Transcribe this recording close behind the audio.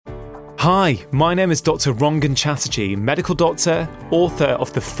Hi, my name is Dr. Rangan Chatterjee, medical doctor, author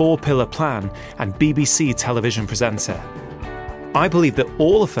of The 4-Pillar Plan, and BBC television presenter. I believe that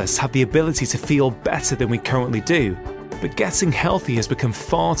all of us have the ability to feel better than we currently do, but getting healthy has become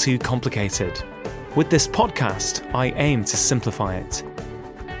far too complicated. With this podcast, I aim to simplify it.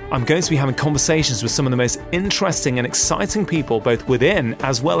 I'm going to be having conversations with some of the most interesting and exciting people both within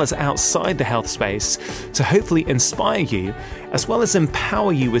as well as outside the health space to hopefully inspire you as well as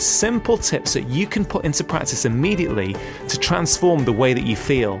empower you with simple tips that you can put into practice immediately to transform the way that you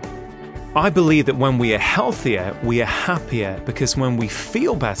feel. I believe that when we are healthier, we are happier because when we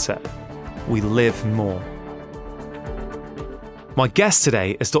feel better, we live more. My guest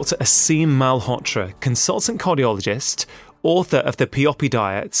today is Dr. Aseem Malhotra, consultant cardiologist, author of the Piopi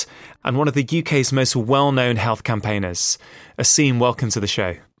Diet, and one of the UK's most well-known health campaigners. Aseem, welcome to the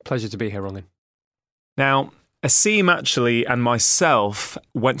show. Pleasure to be here, Rangan. Now, Aseem actually and myself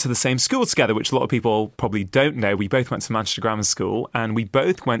went to the same school together, which a lot of people probably don't know. We both went to Manchester Grammar School, and we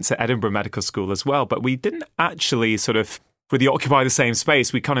both went to Edinburgh Medical School as well, but we didn't actually sort of really occupy the same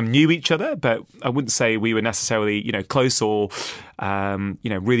space. We kind of knew each other, but I wouldn't say we were necessarily, close or,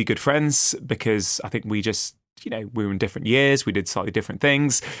 really good friends, because I think we just, we were in different years, we did slightly different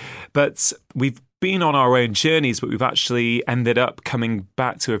things, but we've been on our own journeys, but we've actually ended up coming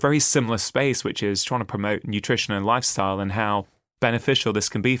back to a very similar space, which is trying to promote nutrition and lifestyle and how beneficial this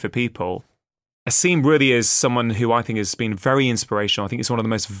can be for people. Aseem really is someone who I think has been very inspirational. I think he's one of the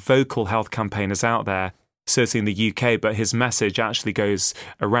most vocal health campaigners out there, certainly in the UK, but his message actually goes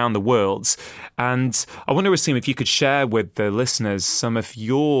around the world. And I wonder, Aseem, if you could share with the listeners some of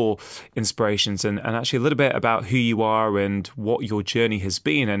your inspirations and actually a little bit about who you are and what your journey has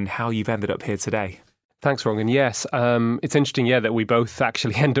been and how you've ended up here today. Thanks, Rangan. Yes, it's interesting, that we both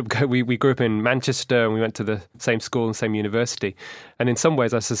actually we grew up in Manchester and we went to the same school and same university. And in some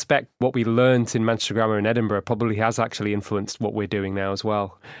ways, I suspect what we learnt in Manchester Grammar and Edinburgh probably has actually influenced what we're doing now as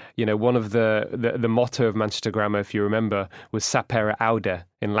well. One of the motto of Manchester Grammar, if you remember, was sapere aude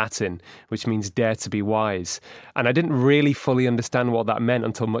in Latin, which means dare to be wise. And I didn't really fully understand what that meant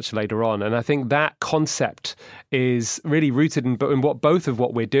until much later on. And I think that concept is really rooted in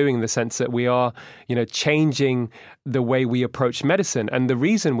what we're doing, in the sense that we are, changing the way we approach medicine. And the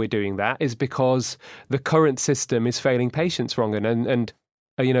reason we're doing that is because the current system is failing patients, Rangan. And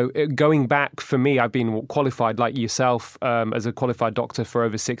going back, for me, I've been qualified like yourself as a qualified doctor for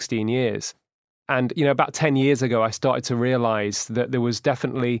over 16 years. And, about 10 years ago, I started to realize that there was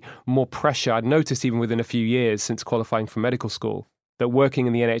definitely more pressure. I'd noticed even within a few years since qualifying for medical school, that working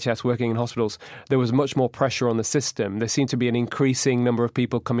in the NHS, working in hospitals, there was much more pressure on the system. There seemed to be an increasing number of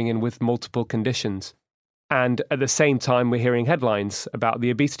people coming in with multiple conditions. And at the same time, we're hearing headlines about the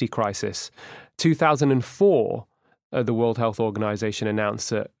obesity crisis. 2004, the World Health Organization announced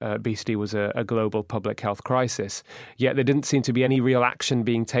that obesity was a global public health crisis. Yet there didn't seem to be any real action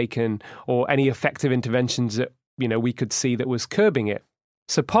being taken or any effective interventions that, we could see that was curbing it.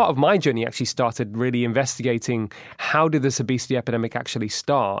 So part of my journey actually started really investigating how did this obesity epidemic actually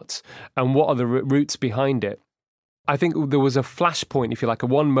start and what are the roots behind it. I think there was a flashpoint, if you like,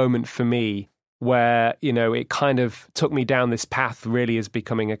 one moment for me where, it kind of took me down this path really as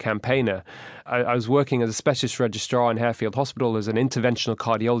becoming a campaigner. I was working as a specialist registrar in Harefield Hospital as an interventional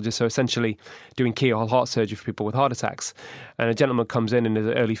cardiologist, so essentially doing keyhole heart surgery for people with heart attacks. And a gentleman comes in his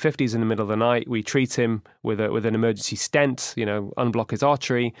early 50s in the middle of the night. We treat him with an emergency stent, unblock his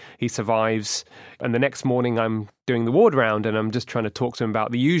artery. He survives. And the next morning I'm doing the ward round and I'm just trying to talk to him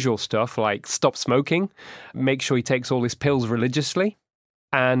about the usual stuff like stop smoking, make sure he takes all his pills religiously,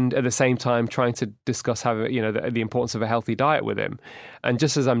 and at the same time trying to discuss how the importance of a healthy diet with him. And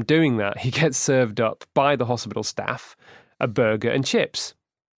just as I'm doing that, he gets served up by the hospital staff a burger and chips.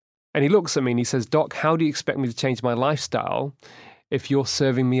 And he looks at me and he says, "Doc, how do you expect me to change my lifestyle if you're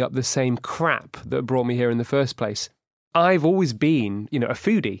serving me up the same crap that brought me here in the first place?" I've always been, a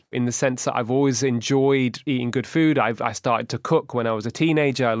foodie, in the sense that I've always enjoyed eating good food. I started to cook when I was a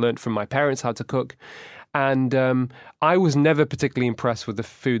teenager. I learned from my parents how to cook. And I was never particularly impressed with the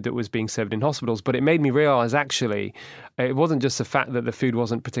food that was being served in hospitals, but it made me realize actually it wasn't just the fact that the food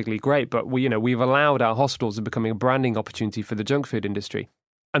wasn't particularly great, but we've allowed our hospitals to becoming a branding opportunity for the junk food industry.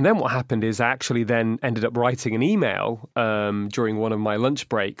 And then what happened is I actually then ended up writing an email during one of my lunch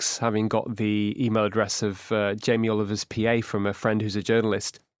breaks, having got the email address of Jamie Oliver's PA from a friend who's a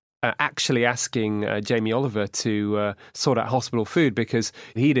journalist. Actually asking Jamie Oliver to sort out hospital food, because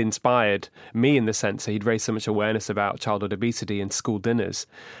he'd inspired me in the sense that he'd raised so much awareness about childhood obesity and school dinners.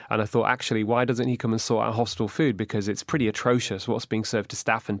 And I thought, actually, why doesn't he come and sort out hospital food? Because it's pretty atrocious what's being served to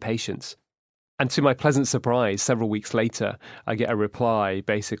staff and patients. And to my pleasant surprise, several weeks later, I get a reply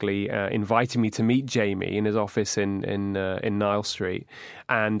basically inviting me to meet Jamie in his office in Nile Street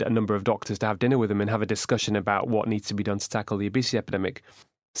and a number of doctors to have dinner with him and have a discussion about what needs to be done to tackle the obesity epidemic.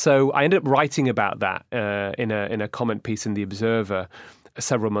 So I ended up writing about that in a comment piece in The Observer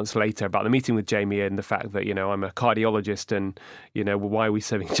several months later about the meeting with Jamie and the fact that, I'm a cardiologist and, why are we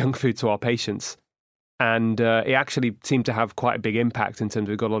serving junk food to our patients? And it actually seemed to have quite a big impact in terms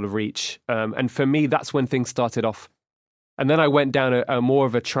of it got a lot of reach. And for me, that's when things started off. And then I went down a more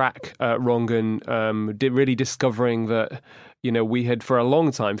of a track, Rangan, really discovering that, we had for a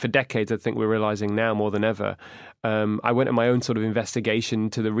long time, for decades, I think we're realizing now more than ever, I went on my own sort of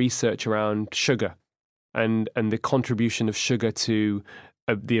investigation to the research around sugar and the contribution of sugar to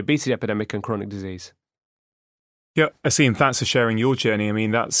the obesity epidemic and chronic disease. Yeah, Aseem, thanks for sharing your journey. I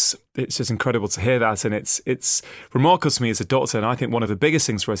mean, it's just incredible to hear that. And it's remarkable to me as a doctor. And I think one of the biggest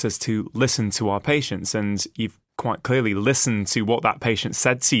things for us is to listen to our patients. And you've quite clearly listened to what that patient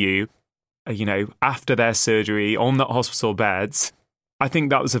said to you, after their surgery on that hospital bed. I think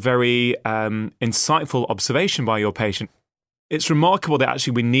that was a very insightful observation by your patient. It's remarkable that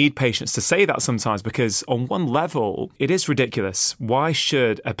actually we need patients to say that sometimes because on one level, it is ridiculous. Why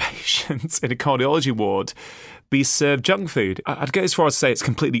should a patient in a cardiology ward be served junk food? I'd go as far as to say it's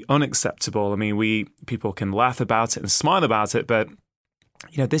completely unacceptable. I mean, people can laugh about it and smile about it, but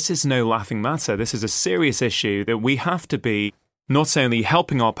this is no laughing matter. This is a serious issue that we have to be not only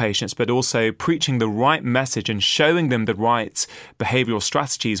helping our patients, but also preaching the right message and showing them the right behavioural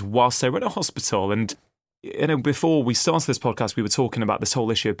strategies whilst they're in a hospital. And before we started this podcast, we were talking about this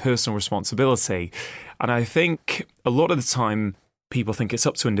whole issue of personal responsibility. And I think a lot of the time, people think it's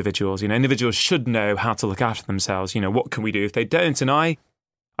up to individuals. Individuals should know how to look after themselves. What can we do if they don't? And I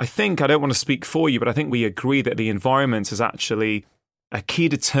think, I don't want to speak for you, but I think we agree that the environment is actually a key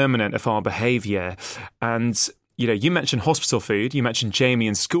determinant of our behaviour. And, you mentioned hospital food, you mentioned Jamie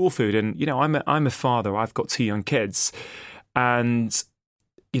and school food. And, I'm a father, I've got 2 young kids. And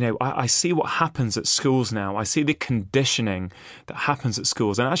I see what happens at schools now. I see the conditioning that happens at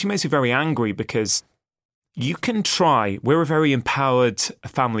schools. And it actually makes me very angry because you can try. We're a very empowered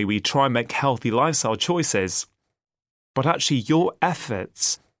family. We try and make healthy lifestyle choices. But actually, your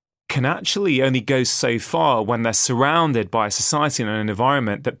efforts can actually only go so far when they're surrounded by a society and an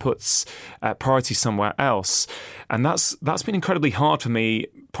environment that puts priority somewhere else. And that's been incredibly hard for me,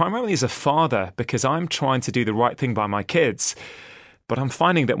 primarily as a father, because I'm trying to do the right thing by my kids. But I'm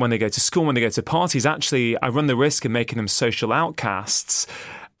finding that when they go to school, when they go to parties, actually, I run the risk of making them social outcasts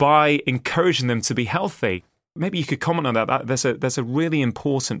by encouraging them to be healthy. Maybe you could comment on that. There's a really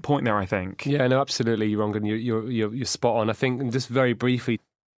important point there, I think. Yeah, no, absolutely, Rangan. You're spot on. I think just very briefly,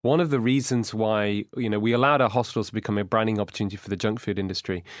 one of the reasons why, we allowed our hospitals to become a branding opportunity for the junk food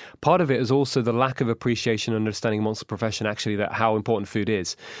industry, part of it is also the lack of appreciation and understanding amongst the profession actually that how important food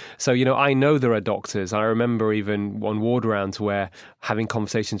is. So, I know there are doctors. I remember even on ward rounds where having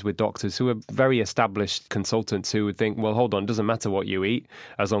conversations with doctors who are very established consultants who would think, well, hold on, it doesn't matter what you eat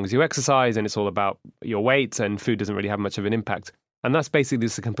as long as you exercise and it's all about your weight and food doesn't really have much of an impact. And that's basically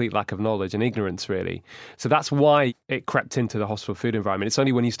just a complete lack of knowledge and ignorance, really. So that's why it crept into the hospital food environment. It's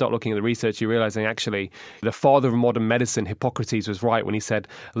only when you start looking at the research, you're realizing actually the father of modern medicine, Hippocrates, was right when he said,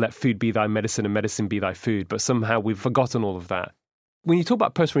 let food be thy medicine and medicine be thy food. But somehow we've forgotten all of that. When you talk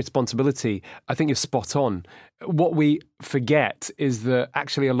about personal responsibility, I think you're spot on. What we forget is that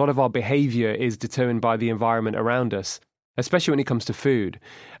actually a lot of our behavior is determined by the environment around us, especially when it comes to food.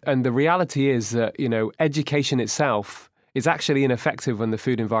 And the reality is that, education itself is actually ineffective when the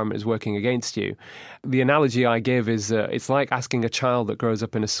food environment is working against you. The analogy I give is it's like asking a child that grows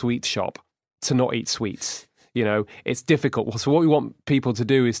up in a sweet shop to not eat sweets. It's difficult. So what we want people to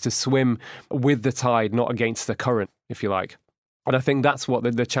do is to swim with the tide, not against the current, if you like. And I think that's what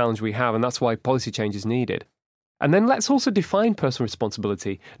the challenge we have, and that's why policy change is needed. And then let's also define personal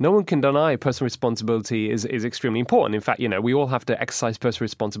responsibility. No one can deny personal responsibility is extremely important. In fact, we all have to exercise personal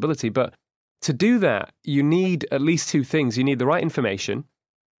responsibility, but to do that, you need at least 2 things. You need the right information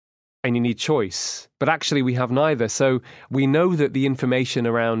and you need choice. But actually, we have neither. So we know that the information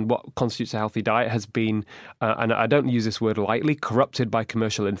around what constitutes a healthy diet has been, and I don't use this word lightly, corrupted by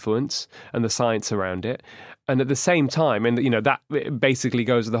commercial influence and the science around it. And at the same time, and that basically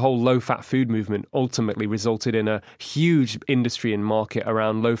goes, the whole low-fat food movement ultimately resulted in a huge industry and market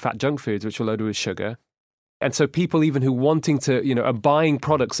around low-fat junk foods, which are loaded with sugar. And so people even who wanting to, are buying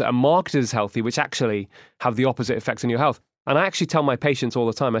products that are marketed as healthy, which actually have the opposite effect on your health. And I actually tell my patients all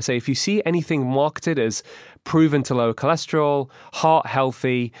the time, I say, if you see anything marketed as proven to lower cholesterol, heart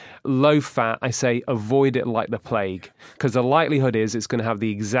healthy, low fat, I say, avoid it like the plague. Because the likelihood is it's going to have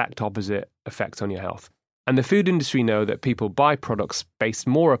the exact opposite effect on your health. And the food industry know that people buy products based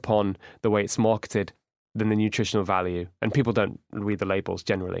more upon the way it's marketed than the nutritional value. And people don't read the labels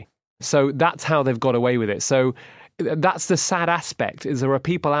generally. So that's how they've got away with it. So that's the sad aspect, is there are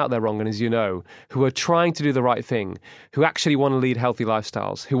people out there, Rangan, as you know, who are trying to do the right thing, who actually want to lead healthy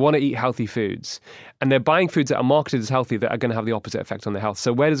lifestyles, who want to eat healthy foods. And they're buying foods that are marketed as healthy that are going to have the opposite effect on their health.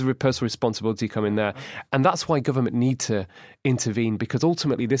 So where does personal responsibility come in there? And that's why government need to intervene, because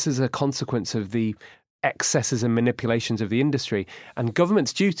ultimately this is a consequence of the excesses and manipulations of the industry. And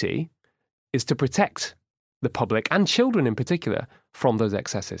government's duty is to protect the public and children in particular from those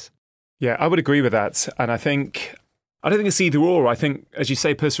excesses. Yeah, I would agree with that. And I don't think it's either or. I think, as you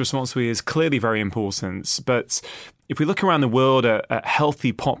say, personal responsibility is clearly very important. But if we look around the world at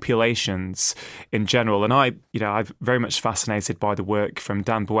healthy populations in general, and I'm very much fascinated by the work from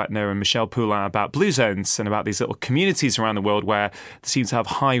Dan Buettner and Michel Poulain about blue zones and about these little communities around the world where they seem to have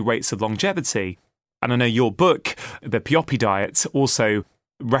high rates of longevity. And I know your book, The Piopi Diet, also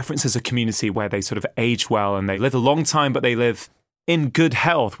references a community where they sort of age well and they live a long time, but they live in good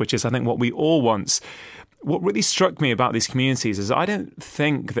health, which is, I think, what we all want. What really struck me about these communities is I don't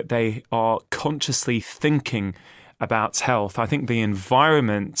think that they are consciously thinking about health. I think the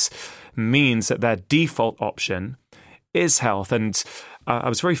environment means that their default option is health. And I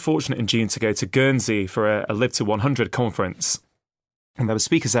was very fortunate in June to go to Guernsey for a Live to 100 conference. And there were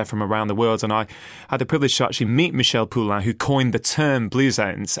speakers there from around the world, and I had the privilege to actually meet Michel Poulain, who coined the term blue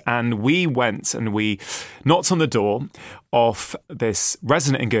zones. And we went and we knocked on the door of this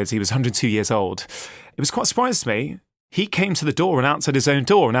resident in Guernsey. He was 102 years old. It was quite a surprise to me. He came to the door and answered his own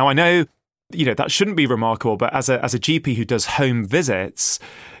door. Now, I know, that shouldn't be remarkable, but as a GP who does home visits,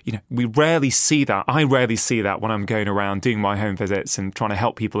 we rarely see that. I rarely see that when I'm going around doing my home visits and trying to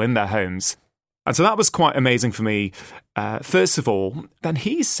help people in their homes. And so that was quite amazing for me. First of all, then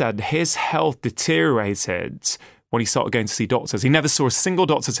he said his health deteriorated when he started going to see doctors. He never saw a single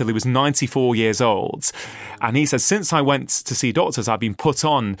doctor till he was 94 years old. And he said, since I went to see doctors, I've been put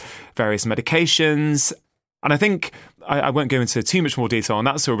on various medications. And I think, I won't go into too much more detail on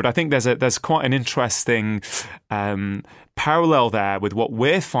that story, but I think there's quite an interesting parallel there with what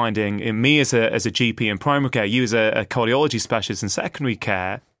we're finding in me as a GP in primary care, you as a cardiology specialist in secondary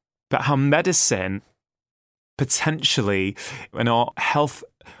care, but how medicine potentially, and our health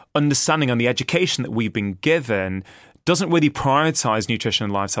understanding and the education that we've been given, doesn't really prioritise nutrition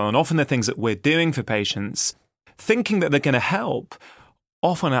and lifestyle. And often the things that we're doing for patients, thinking that they're going to help,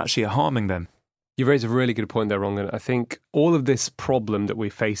 often actually are harming them. You raise a really good point there, Rangan. I think all of this problem that we're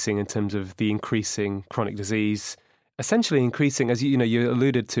facing in terms of the increasing chronic disease, essentially increasing, as you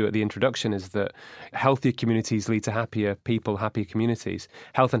alluded to at the introduction, is that healthier communities lead to happier people, happier communities.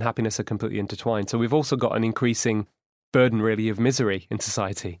 Health and happiness are completely intertwined. So we've also got an increasing burden, really, of misery in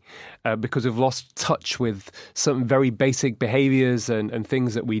society because we've lost touch with some very basic behaviours and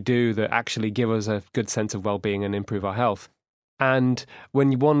things that we do that actually give us a good sense of well-being and improve our health. And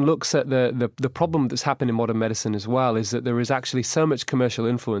when one looks at the problem that's happened in modern medicine as well, is that there is actually so much commercial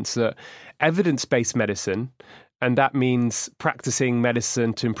influence that evidence-based medicine, and that means practicing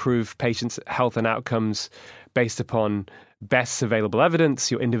medicine to improve patients' health and outcomes based upon best available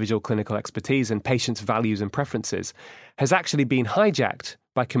evidence, your individual clinical expertise, and patients' values and preferences, has actually been hijacked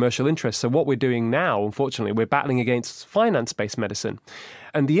by commercial interests. So what we're doing now, unfortunately, we're battling against finance-based medicine.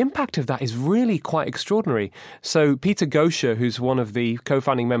 And the impact of that is really quite extraordinary. So Peter Gosher, who's one of the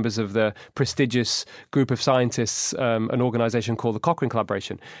co-founding members of the prestigious group of scientists, an organization called the Cochrane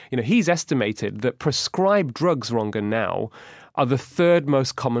Collaboration, he's estimated that prescribed drugs, Rangan, now are the third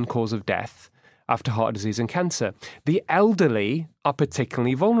most common cause of death after heart disease and cancer. The elderly are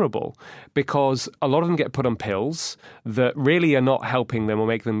particularly vulnerable because a lot of them get put on pills that really are not helping them or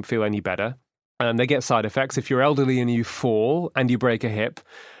make them feel any better. And they get side effects. If you're elderly and you fall and you break a hip,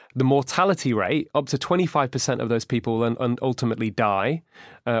 the mortality rate, up to 25% of those people will ultimately die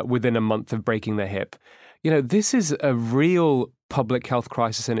within a month of breaking their hip. This is a real public health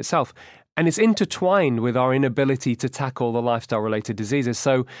crisis in itself. And it's intertwined with our inability to tackle the lifestyle-related diseases.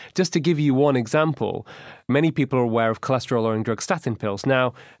 So just to give you one example, many people are aware of cholesterol-lowering drug statin pills.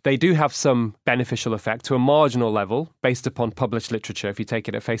 Now, they do have some beneficial effect to a marginal level based upon published literature, if you take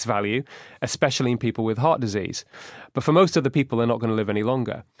it at face value, especially in people with heart disease. But for most of the people, they're not going to live any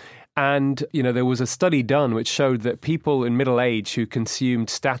longer. And, there was a study done which showed that people in middle age who consumed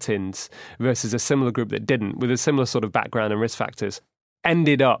statins versus a similar group that didn't, with a similar sort of background and risk factors,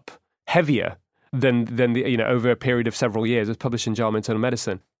 ended up heavier than over a period of several years. It was published in JAMA Internal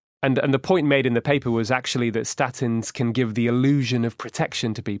Medicine. And the point made in the paper was actually that statins can give the illusion of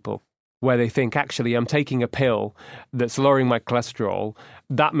protection to people. where they think, actually, I'm taking a pill that's lowering my cholesterol.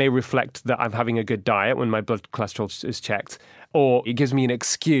 That may reflect that I'm having a good diet when my blood cholesterol is checked, or it gives me an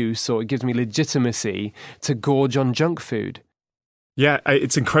excuse, or it gives me legitimacy to gorge on junk food. Yeah,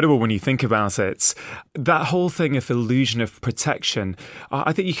 it's incredible when you think about it. That whole thing of illusion of protection,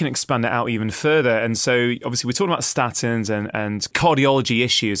 I think you can expand it out even further. And so obviously we're talking about statins and cardiology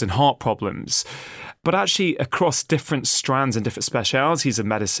issues and heart problems, but actually across different strands and different specialities of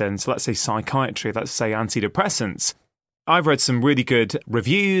medicine, so let's say psychiatry, let's say antidepressants, I've read some really good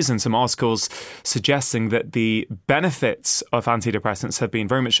reviews and some articles suggesting that the benefits of antidepressants have been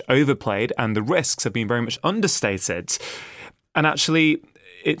very much overplayed and the risks have been very much understated. And actually,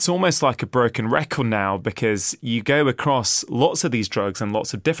 it's almost like a broken record now because you go across lots of these drugs and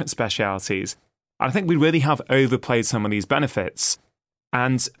lots of different specialities. And I think we really have overplayed some of these benefits.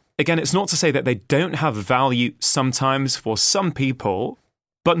 And again, it's not to say that they don't have value sometimes for some people,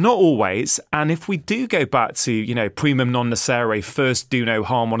 but not always. And if we do go back to, primum non nocere, first do no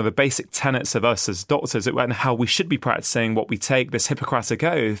harm, one of the basic tenets of us as doctors and how we should be practicing what we take, this Hippocratic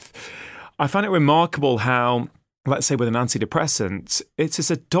oath, I find it remarkable how, let's say with an antidepressant, it is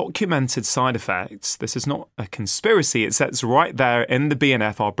a documented side effect. This is not a conspiracy. It says right there in the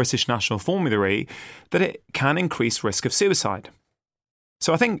BNF, our British National Formulary, that it can increase risk of suicide.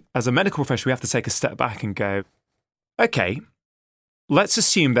 So I think as a medical professional, we have to take a step back and go, okay, let's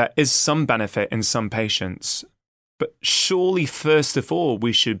assume there is some benefit in some patients, but surely first of all,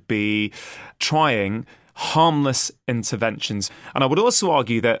 we should be trying harmless interventions. And I would also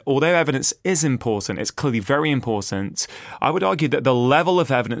argue that although evidence is important, it's clearly very important, I would argue that the level of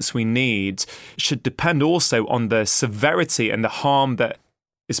evidence we need should depend also on the severity and the harm that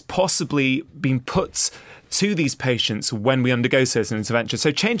is possibly being put to these patients when we undergo certain interventions.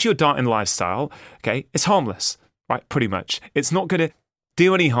 So change your diet and lifestyle, okay, it's harmless, right, pretty much. It's not going to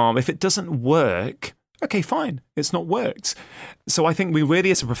do any harm. If it doesn't work, okay, fine, it's not worked. So I think we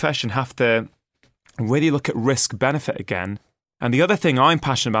really as a profession have to really look at risk-benefit again. And the other thing I'm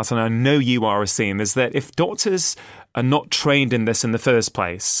passionate about, and I know you are, Aseem, is that if doctors are not trained in this in the first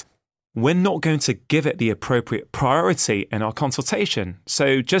place, we're not going to give it the appropriate priority in our consultation.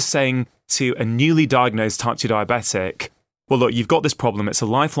 So just saying to a newly diagnosed type 2 diabetic, well, look, you've got this problem. It's a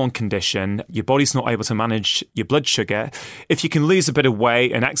lifelong condition. Your body's not able to manage your blood sugar. If you can lose a bit of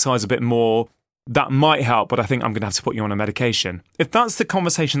weight and exercise a bit more, that might help, but I think I'm going to have to put you on a medication. If that's the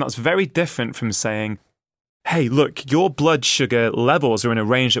conversation, that's very different from saying, hey, look, your blood sugar levels are in a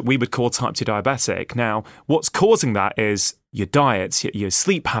range that we would call type 2 diabetic. Now, what's causing that is your diet, your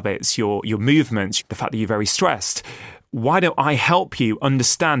sleep habits, your movements, the fact that you're very stressed. Why don't I help you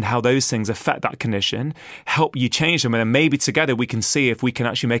understand how those things affect that condition, help you change them, and then maybe together we can see if we can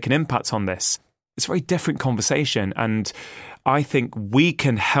actually make an impact on this. It's a very different conversation, and I think we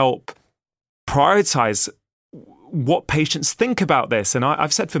can help prioritize what patients think about this. And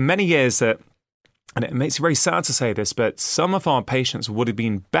I've said for many years that, and it makes me very sad to say this, but some of our patients would have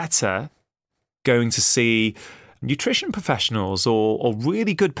been better going to see nutrition professionals or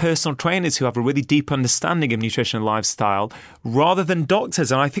really good personal trainers who have a really deep understanding of nutrition and lifestyle rather than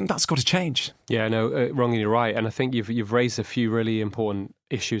doctors. And I think that's got to change. Yeah, no, wrong and you're right. And I think you've raised a few really important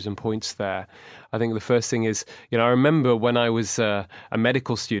issues and points there. I think the first thing is, I remember when I was a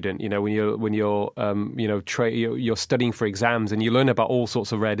medical student, when you're studying for exams and you learn about all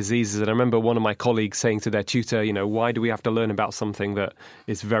sorts of rare diseases. And I remember one of my colleagues saying to their tutor, why do we have to learn about something that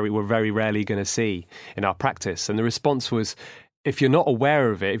we're very rarely going to see in our practice? And the response was, if you're not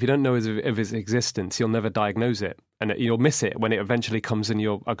aware of it, if you don't know of its existence, you'll never diagnose it. And you'll miss it when it eventually comes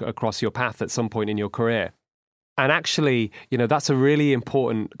across your path at some point in your career. And actually, that's a really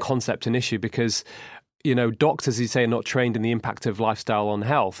important concept and issue because, doctors, as you say, are not trained in the impact of lifestyle on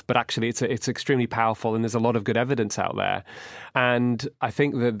health, but actually it's extremely powerful and there's a lot of good evidence out there. And I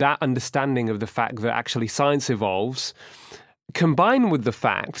think that understanding of the fact that actually science evolves, combined with the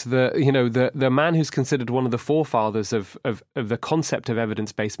fact that, the man who's considered one of the forefathers of the concept of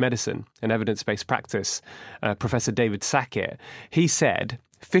evidence-based medicine and evidence-based practice, Professor David Sackett, he said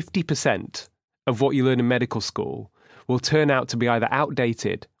 50% of what you learn in medical school will turn out to be either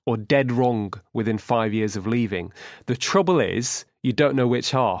outdated or dead wrong within 5 years of leaving. The trouble is, you don't know which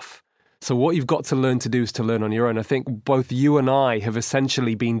half. So what you've got to learn to do is to learn on your own. I think both you and I have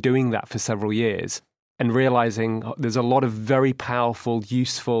essentially been doing that for several years and realizing there's a lot of very powerful,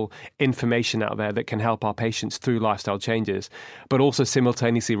 useful information out there that can help our patients through lifestyle changes, but also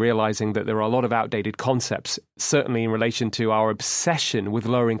simultaneously realizing that there are a lot of outdated concepts, certainly in relation to our obsession with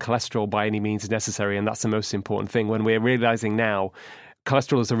lowering cholesterol by any means necessary, and that's the most important thing. When we're realizing now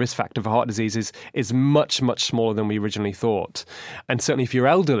cholesterol as a risk factor for heart disease is much, much smaller than we originally thought. And certainly if you're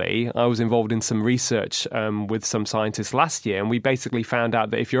elderly, I was involved in some research with some scientists last year, and we basically found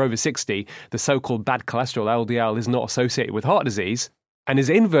out that if you're over 60, the so-called bad cholesterol, LDL, is not associated with heart disease and is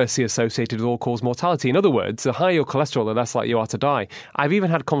inversely associated with all-cause mortality. In other words, the higher your cholesterol, the less likely you are to die. I've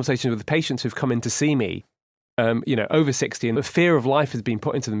even had conversations with patients who've come in to see me over 60, and the fear of life has been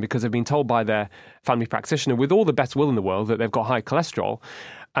put into them because they've been told by their family practitioner, with all the best will in the world, that they've got high cholesterol.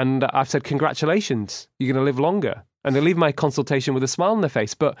 And I've said, congratulations, you're going to live longer. And they leave my consultation with a smile on their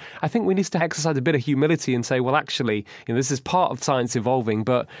face. But I think we need to exercise a bit of humility and say, well, actually, this is part of science evolving,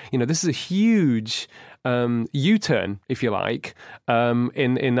 but, this is a huge U-turn, if you like,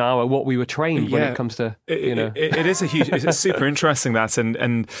 in our what we were trained when it comes to, It is a huge, it's super interesting that.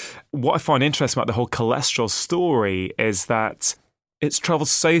 And what I find interesting about the whole cholesterol story is that it's traveled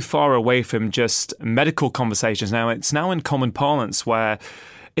so far away from just medical conversations. Now, it's now in common parlance where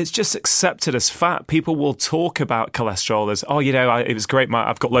it's just accepted as fact. People will talk about cholesterol as, it was great,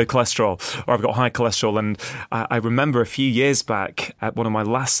 I've got low cholesterol or I've got high cholesterol. And I remember a few years back at one of my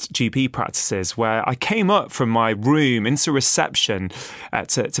last GP practices where I came up from my room into reception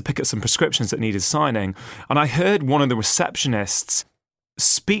to pick up some prescriptions that needed signing. And I heard one of the receptionists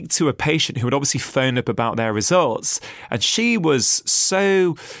speak to a patient who had obviously phoned up about their results. And she was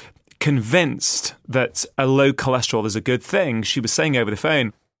so convinced that a low cholesterol is a good thing. She was saying over the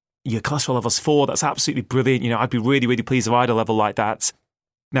phone, your cholesterol level's 4, that's absolutely brilliant. I'd be really, really pleased if I had a level like that.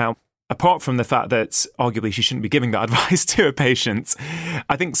 Now, apart from the fact that arguably she shouldn't be giving that advice to a patient,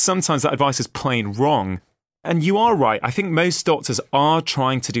 I think sometimes that advice is plain wrong. And you are right. I think most doctors are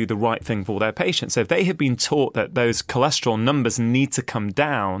trying to do the right thing for their patients. So if they have been taught that those cholesterol numbers need to come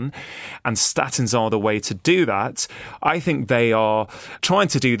down and statins are the way to do that, I think they are trying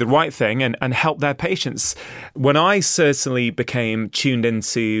to do the right thing and help their patients. When I certainly became tuned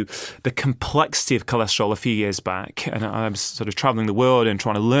into the complexity of cholesterol a few years back, and I was sort of traveling the world and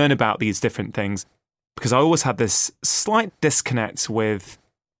trying to learn about these different things, because I always had this slight disconnect with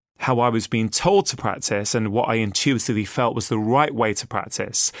how I was being told to practice and what I intuitively felt was the right way to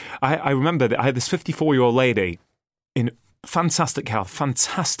practice. I remember that I had this 54-year-old lady in fantastic health,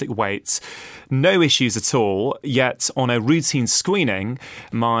 fantastic weight, no issues at all, yet on a routine screening,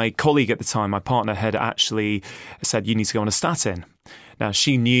 my colleague at the time, my partner, had actually said, you need to go on a statin. Now,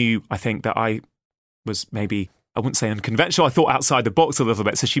 she knew, I think, that I was maybe, I wouldn't say unconventional, I thought outside the box a little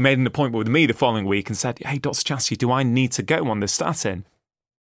bit, so she made an appointment with me the following week and said, hey, Dr. Chastity, do I need to go on this statin?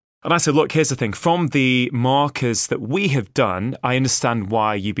 And I said, look, here's the thing. From the markers that we have done, I understand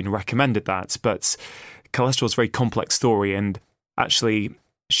why you've been recommended that, but cholesterol is a very complex story. And actually,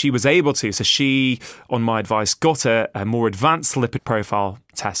 she was able to. So she, on my advice, got a more advanced lipid profile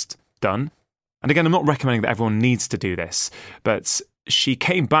test done. And again, I'm not recommending that everyone needs to do this, but she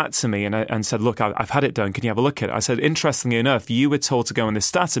came back to me and said, look, I've had it done. Can you have a look at it? I said, interestingly enough, you were told to go on this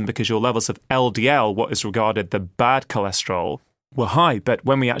statin because your levels of LDL, what is regarded the bad cholesterol, were high. But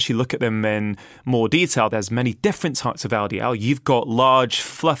when we actually look at them in more detail, there's many different types of LDL. You've got large,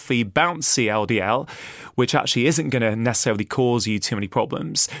 fluffy, bouncy LDL, which actually isn't going to necessarily cause you too many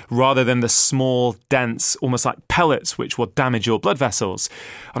problems, rather than the small, dense, almost like pellets, which will damage your blood vessels.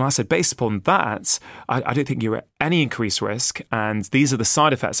 And I said, based upon that, I don't think you're at any increased risk. And these are the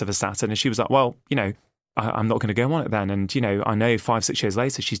side effects of a statin. And she was like, well, I'm not going to go on it then. And, I know 5-6 years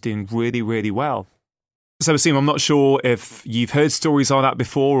later, she's doing really, really well. So, Aseem, I'm not sure if you've heard stories like that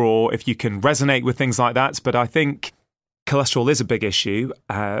before or if you can resonate with things like that, but I think cholesterol is a big issue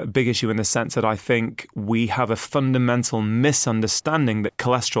in the sense that I think we have a fundamental misunderstanding that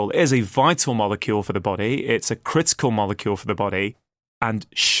cholesterol is a vital molecule for the body. It's a critical molecule for the body. And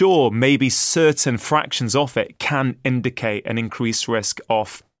sure, maybe certain fractions of it can indicate an increased risk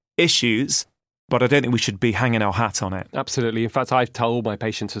of issues, but I don't think we should be hanging our hat on it. Absolutely. In fact, I tell all my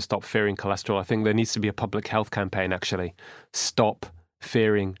patients to stop fearing cholesterol. I think there needs to be a public health campaign, actually. Stop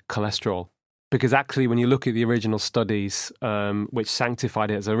fearing cholesterol. Because actually, when you look at the original studies which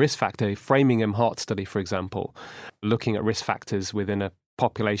sanctified it as a risk factor, Framingham Heart Study, for example, looking at risk factors within a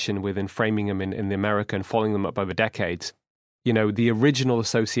population within Framingham in America and following them up over decades, the original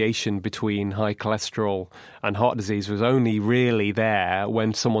association between high cholesterol and heart disease was only really there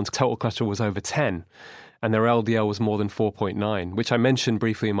when someone's total cholesterol was over 10 and their LDL was more than 4.9, which I mentioned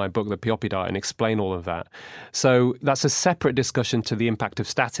briefly in my book, The Piopi Diet, and explain all of that. So that's a separate discussion to the impact of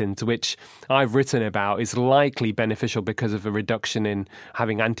statins, which I've written about is likely beneficial because of a reduction in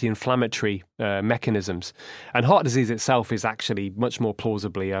having anti-inflammatory mechanisms. And heart disease itself is actually much more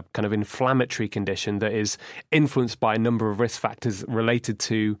plausibly a kind of inflammatory condition that is influenced by a number of risk factors related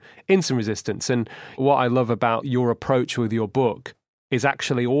to insulin resistance. And what I love about your approach with your book is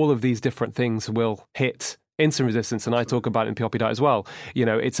actually all of these different things will hit insulin resistance, and I talk about it in POP diet as well.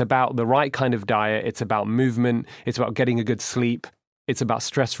 It's about the right kind of diet, it's about movement, it's about getting a good sleep, it's about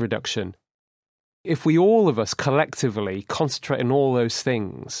stress reduction. If we all of us collectively concentrate on all those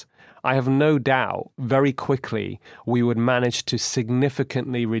things, I have no doubt very quickly we would manage to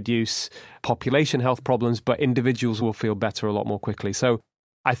significantly reduce population health problems, but individuals will feel better a lot more quickly. So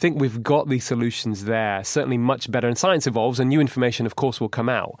I think we've got these solutions there, certainly much better. And science evolves and new information, of course, will come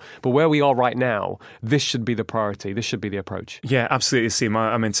out. But where we are right now, this should be the priority. This should be the approach. Yeah, absolutely, Aseem.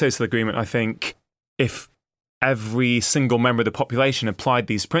 I'm in total agreement. I think if every single member of the population applied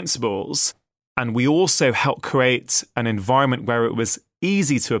these principles, and we also helped create an environment where it was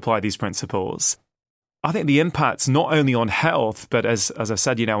easy to apply these principles, I think the impact not only on health, but as I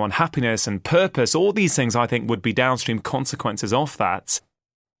said, on happiness and purpose, all these things I think would be downstream consequences of that.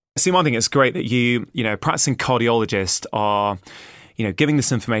 See, I think it's great that you practicing cardiologists are, giving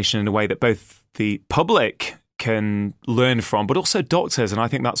this information in a way that both the public can learn from, but also doctors. And I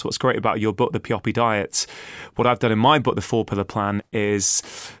think that's what's great about your book, The POP Diet. What I've done in my book, The 4-Pillar Plan, is,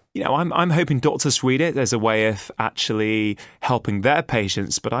 I'm hoping doctors read it as a way of actually helping their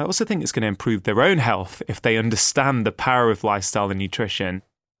patients. But I also think it's going to improve their own health if they understand the power of lifestyle and nutrition.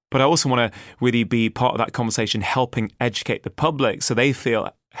 But I also want to really be part of that conversation, helping educate the public so they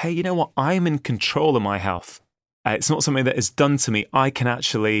feel, hey, you know what? I'm in control of my health. It's not something that is done to me. I can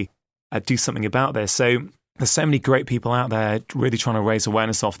actually do something about this. So there's so many great people out there really trying to raise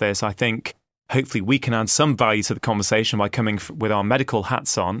awareness of this. I think hopefully we can add some value to the conversation by coming with our medical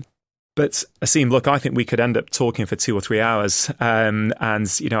hats on. But Aseem, look, I think we could end up talking for 2 or 3 hours. And,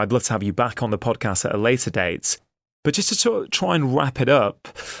 I'd love to have you back on the podcast at a later date. But just to try and wrap it up,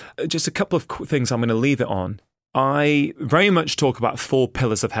 just a couple of things I'm going to leave it on. I very much talk about 4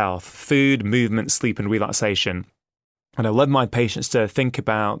 pillars of health: food, movement, sleep, and relaxation. And I love my patients to think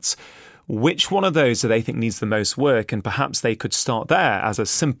about which one of those do they think needs the most work, and perhaps they could start there as a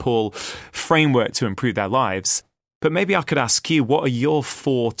simple framework to improve their lives. But maybe I could ask you, what are your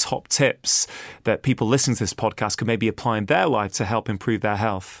 4 top tips that people listening to this podcast could maybe apply in their life to help improve their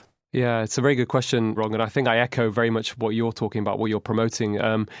health? Yeah, it's a very good question, Rog, and I think I echo very much what you're talking about, what you're promoting.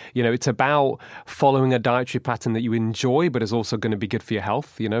 It's about following a dietary pattern that you enjoy, but is also going to be good for your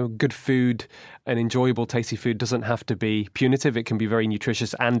health. Good food and enjoyable, tasty food doesn't have to be punitive. It can be very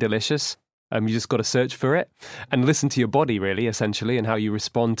nutritious and delicious. You just got to search for it and listen to your body, really, essentially, and how you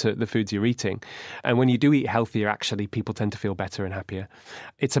respond to the foods you're eating. And when you do eat healthier, actually, people tend to feel better and happier.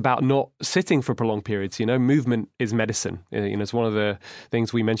 It's about not sitting for prolonged periods. Movement is medicine. It's one of the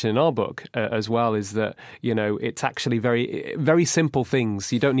things we mention in our book as well, is that, it's actually very, very simple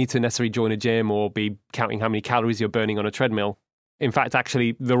things. You don't need to necessarily join a gym or be counting how many calories you're burning on a treadmill. In fact,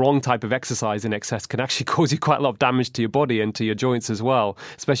 actually, the wrong type of exercise in excess can actually cause you quite a lot of damage to your body and to your joints as well,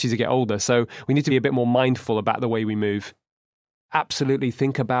 especially as you get older. So we need to be a bit more mindful about the way we move. Absolutely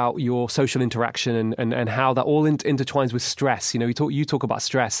think about your social interaction and how that all intertwines with stress. You talk about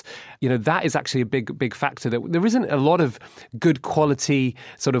stress. That is actually a big factor. That there isn't a lot of good quality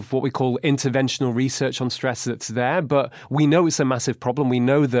sort of what we call interventional research on stress that's there, but we know it's a massive problem. We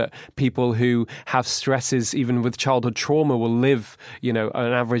know that people who have stresses, even with childhood trauma, will live, an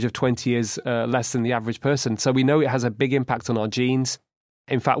average of 20 years less than the average person. So we know it has a big impact on our genes.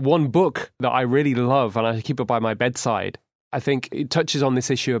 In fact, one book that I really love, and I keep it by my bedside, I think it touches on this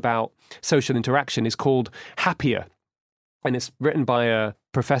issue about social interaction, is called Happier. And it's written by a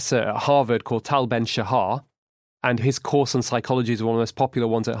professor at Harvard called Tal Ben-Shahar. And his course on psychology is one of the most popular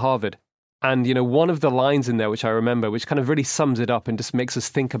ones at Harvard. And, one of the lines in there, which I remember, which kind of really sums it up and just makes us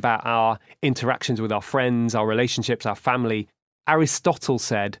think about our interactions with our friends, our relationships, our family. Aristotle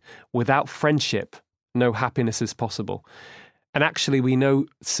said, without friendship, no happiness is possible. And actually, we know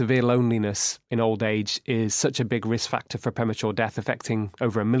severe loneliness in old age is such a big risk factor for premature death, affecting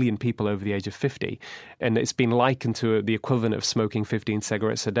over 1 million people over the age of 50. And it's been likened to the equivalent of smoking 15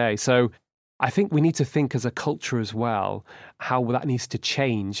 cigarettes a day. So I think we need to think as a culture as well how that needs to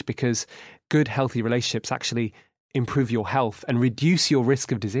change, because good, healthy relationships actually improve your health and reduce your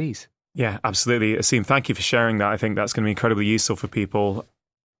risk of disease. Yeah, absolutely. Aseem, thank you for sharing that. I think that's going to be incredibly useful for people.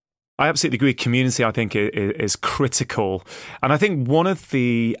 I absolutely agree. Community, I think, is critical. And I think one of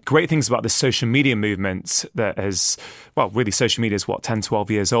the great things about this social media movement that has, really social media is 10, 12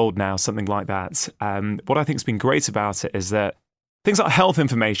 years old now, something like that. What I think has been great about it is that things like health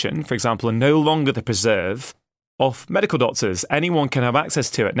information, for example, are no longer the preserve of medical doctors. Anyone can have access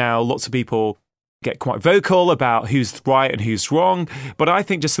to it. Now, lots of people get quite vocal about who's right and who's wrong. But I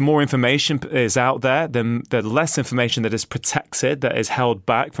think just the more information is out there, the less information that is protected, that is held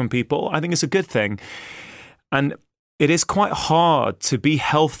back from people, I think it's a good thing. And it is quite hard to be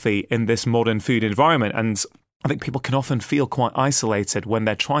healthy in this modern food environment. And I think people can often feel quite isolated when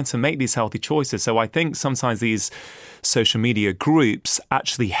they're trying to make these healthy choices. So I think sometimes these social media groups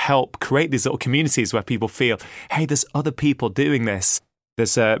actually help create these little communities where people feel, hey, there's other people doing this.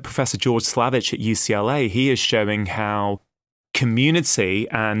 There's Professor George Slavich at UCLA. He is showing how community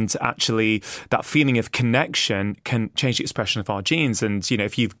and actually that feeling of connection can change the expression of our genes. And,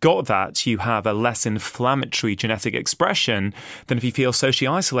 if you've got that, you have a less inflammatory genetic expression than if you feel socially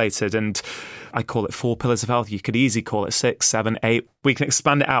isolated. And I call it 4 pillars of health. You could easily call it 6, 7, 8. We can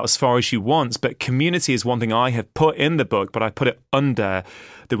expand it out as far as you want. But community is one thing I have put in the book, but I put it under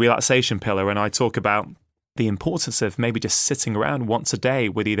the relaxation pillar. And I talk about the importance of maybe just sitting around once a day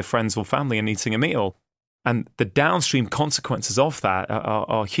with either friends or family and eating a meal. And the downstream consequences of that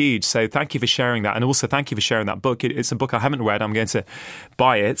are huge. So thank you for sharing that. And also thank you for sharing that book. It's a book I haven't read. I'm going to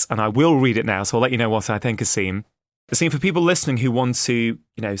buy it and I will read it now. So I'll let you know what I think, Aseem. Aseem, for people listening who want to,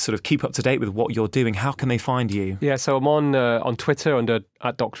 sort of keep up to date with what you're doing, how can they find you? Yeah, so I'm on Twitter under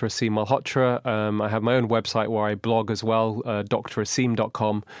 @Dr. Aseem Malhotra. I have my own website where I blog as well,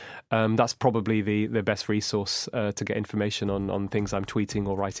 draseem.com. That's probably the best resource to get information on things I'm tweeting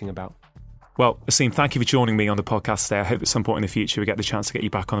or writing about. Well, Aseem, thank you for joining me on the podcast today. I hope at some point in the future we get the chance to get you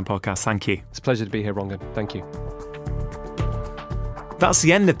back on the podcast. Thank you. It's a pleasure to be here, Rangan. Thank you. That's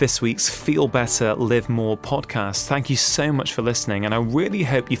the end of this week's Feel Better, Live More podcast. Thank you so much for listening, and I really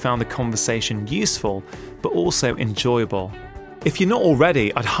hope you found the conversation useful, but also enjoyable. If you're not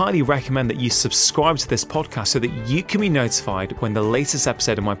already, I'd highly recommend that you subscribe to this podcast so that you can be notified when the latest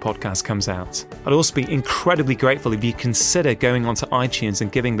episode of my podcast comes out. I'd also be incredibly grateful if you consider going onto iTunes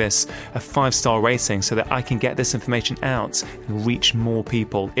and giving this a 5-star rating so that I can get this information out and reach more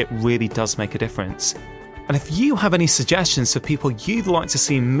people. It really does make a difference. And if you have any suggestions for people you'd like to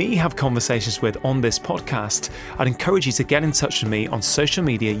see me have conversations with on this podcast, I'd encourage you to get in touch with me on social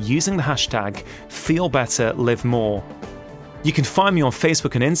media using the hashtag FeelBetterLiveMore. You can find me on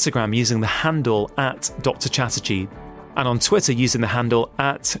Facebook and Instagram using the handle @Dr. Chatterjee and on Twitter using the handle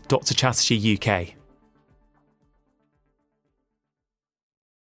 @Dr. Chatterjee UK.